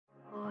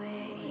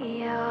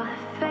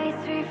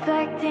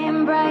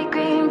reflecting bright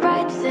green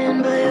reds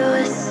and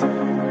blues.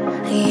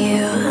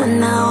 You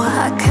know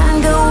I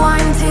kinda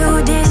want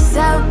to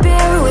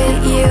disappear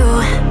with you,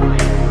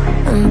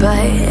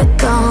 but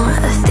don't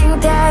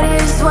think that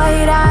is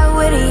what I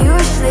would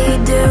usually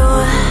do.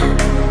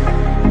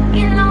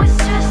 You know it's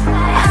just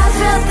like I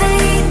felt the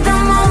heat the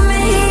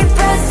moment he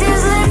pressed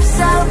his lips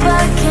up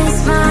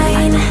against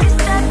mine.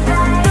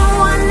 Don't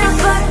wanna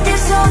fuck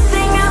this whole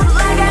thing up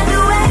like I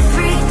do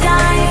every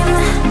time.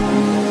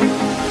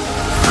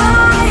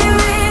 Fire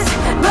is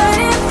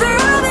burning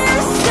through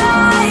this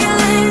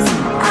silence.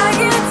 I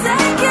can't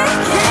take it,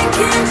 can't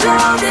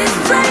control this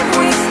flame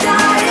we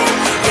started.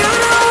 You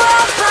know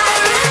I'm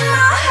fire in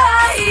my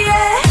heart,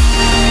 yeah.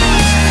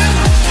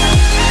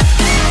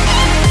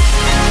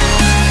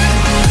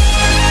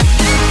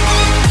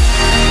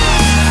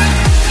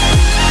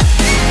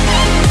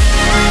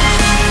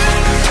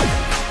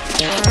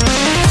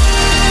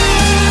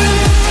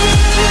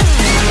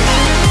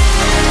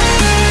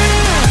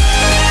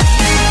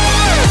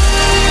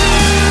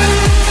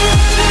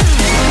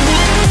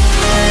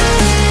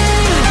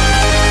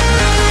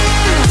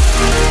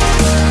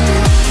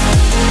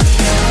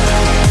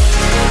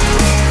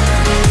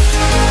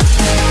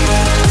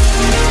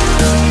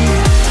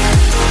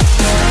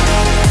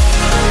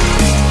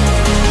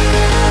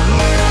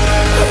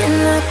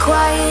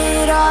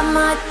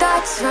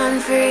 Run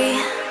free,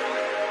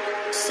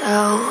 so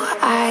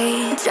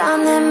I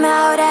drown them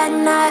out at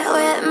night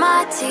with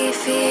my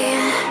TV.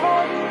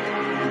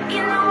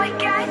 You know I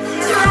got to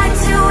try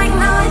to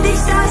ignore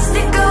these thoughts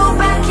that go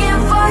back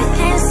and forth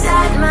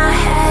inside my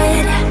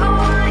head.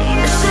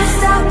 I should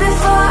stop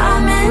before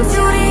I'm in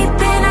too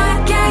deep and I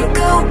can't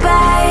go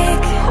back.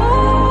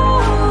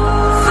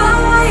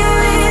 Fire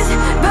is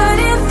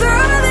burning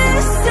through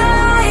this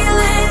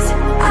silence.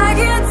 I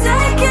can't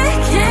take it,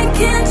 can't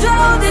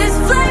control this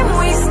flame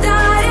we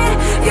started.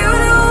 You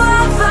know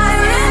I'm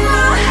fire in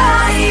my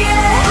heart,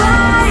 yeah.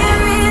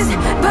 Fire is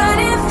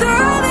burning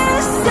through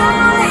this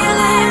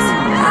silence.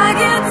 I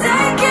can't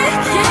take it,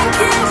 can't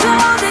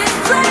control this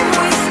flame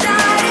we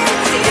started.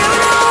 You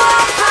know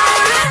I'm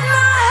fire in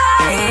my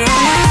heart,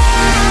 yeah.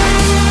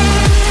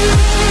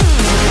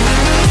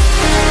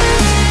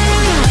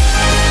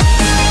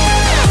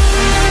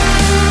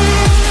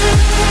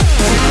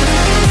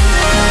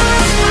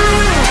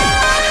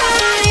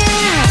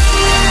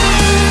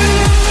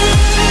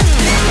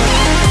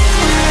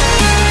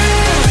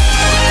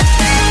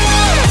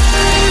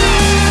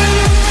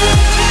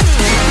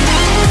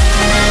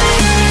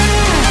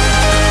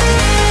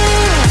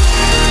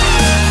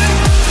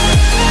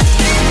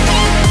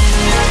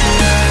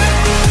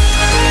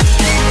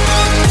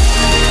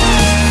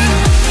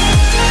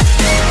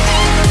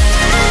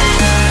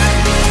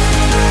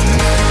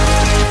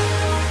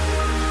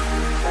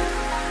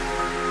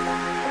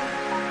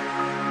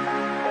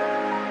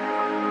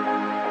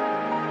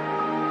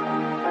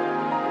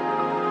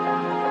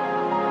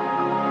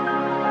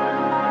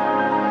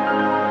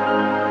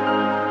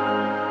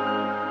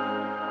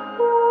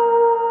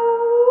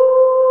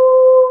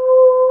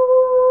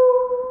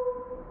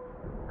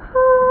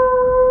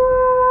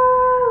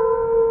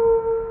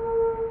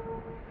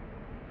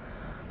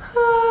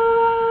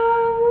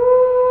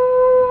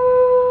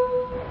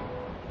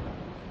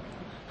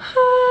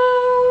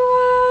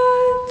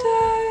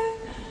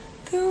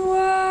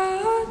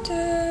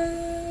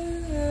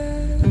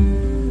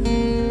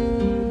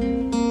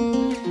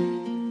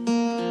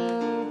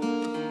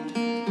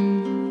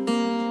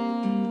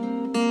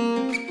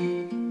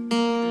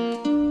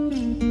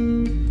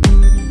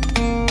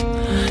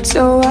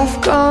 So I've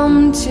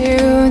come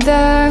to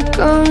the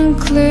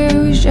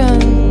conclusion,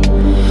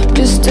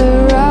 just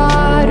a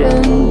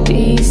rotten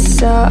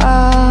piece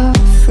of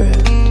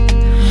fruit.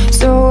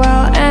 So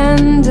I'll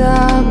end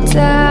up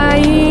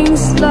dying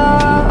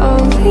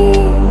slowly,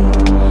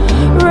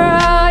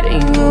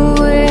 rotting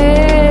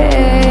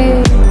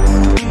away.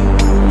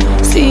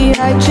 See,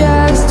 I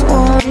just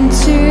want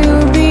to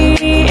be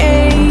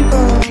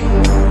able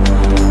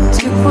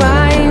to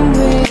climb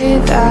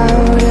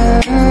without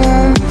a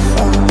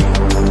fall,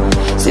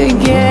 to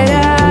get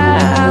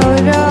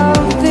out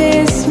of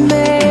this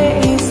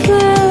maze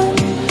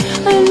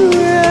and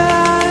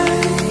run.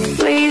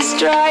 Please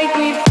strike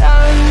me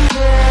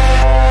thunder,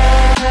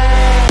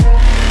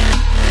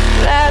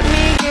 let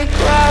me get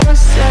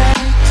closer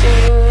to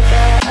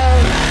the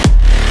light.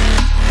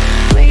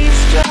 Please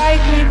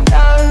strike me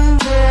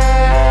thunder,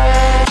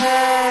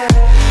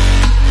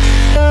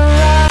 so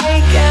I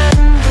can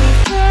be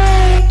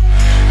free.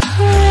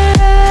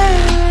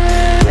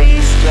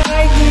 Please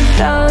strike me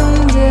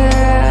thunder,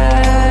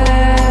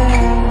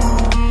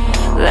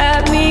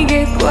 let me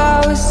get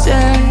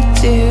closer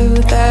to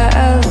the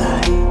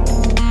light.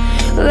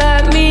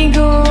 Let me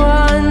go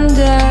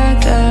under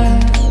the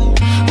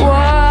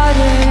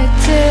water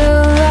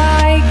till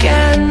I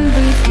can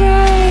be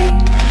free.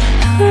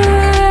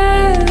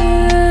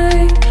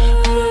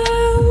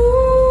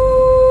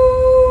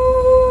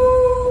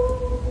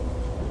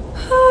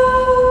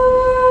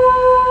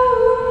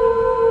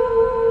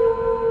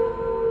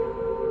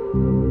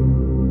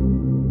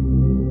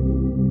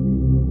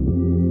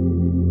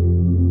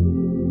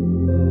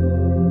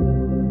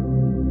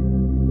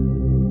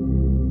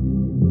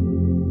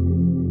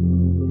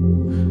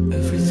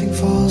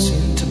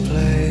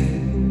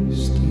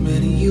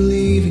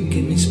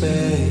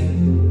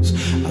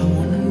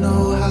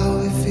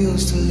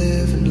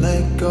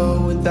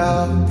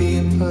 without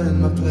being put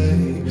in my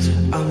place.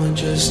 I'ma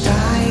just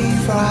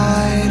dive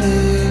right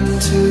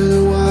into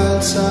the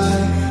wild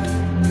side,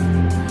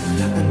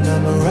 and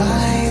I'ma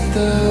ride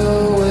the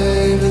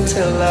wave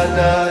until I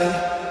die.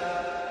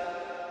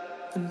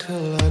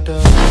 Until I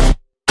die.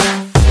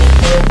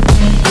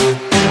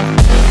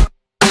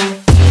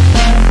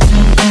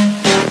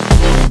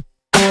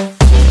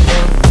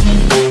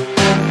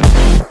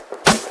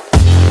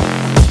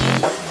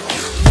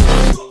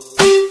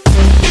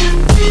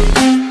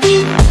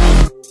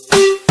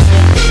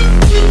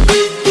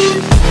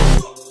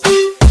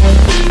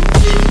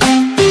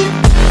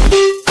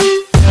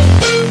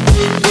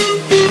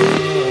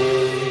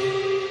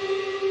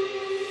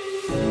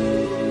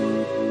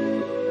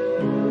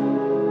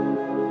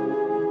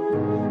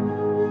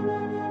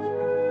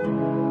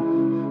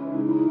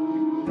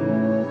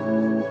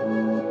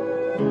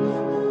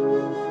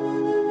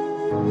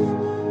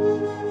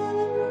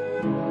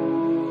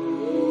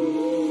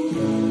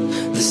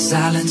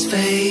 Silence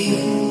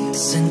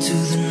fades into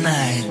the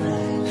night.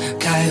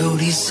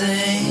 Coyotes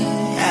sing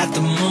at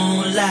the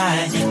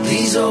moonlight.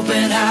 These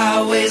open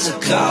highways are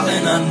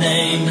calling our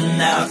name, and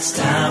now it's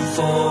time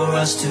for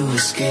us to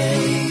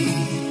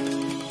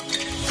escape.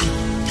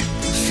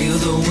 Feel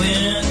the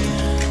wind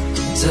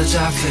touch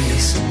our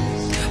face.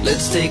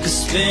 Let's take a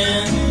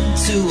spin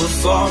to a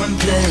foreign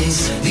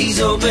place. These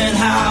open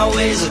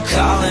highways are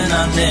calling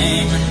our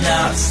name, and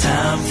now it's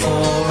time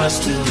for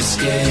us to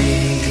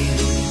escape.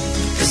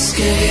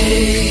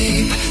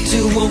 Escape to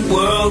a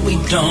world we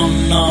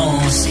don't know.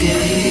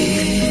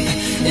 Escape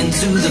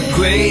into the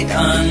great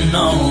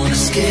unknown.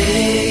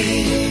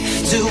 Escape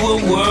to a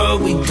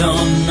world we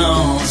don't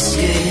know.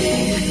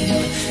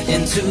 Escape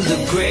into the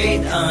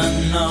great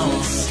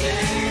unknown.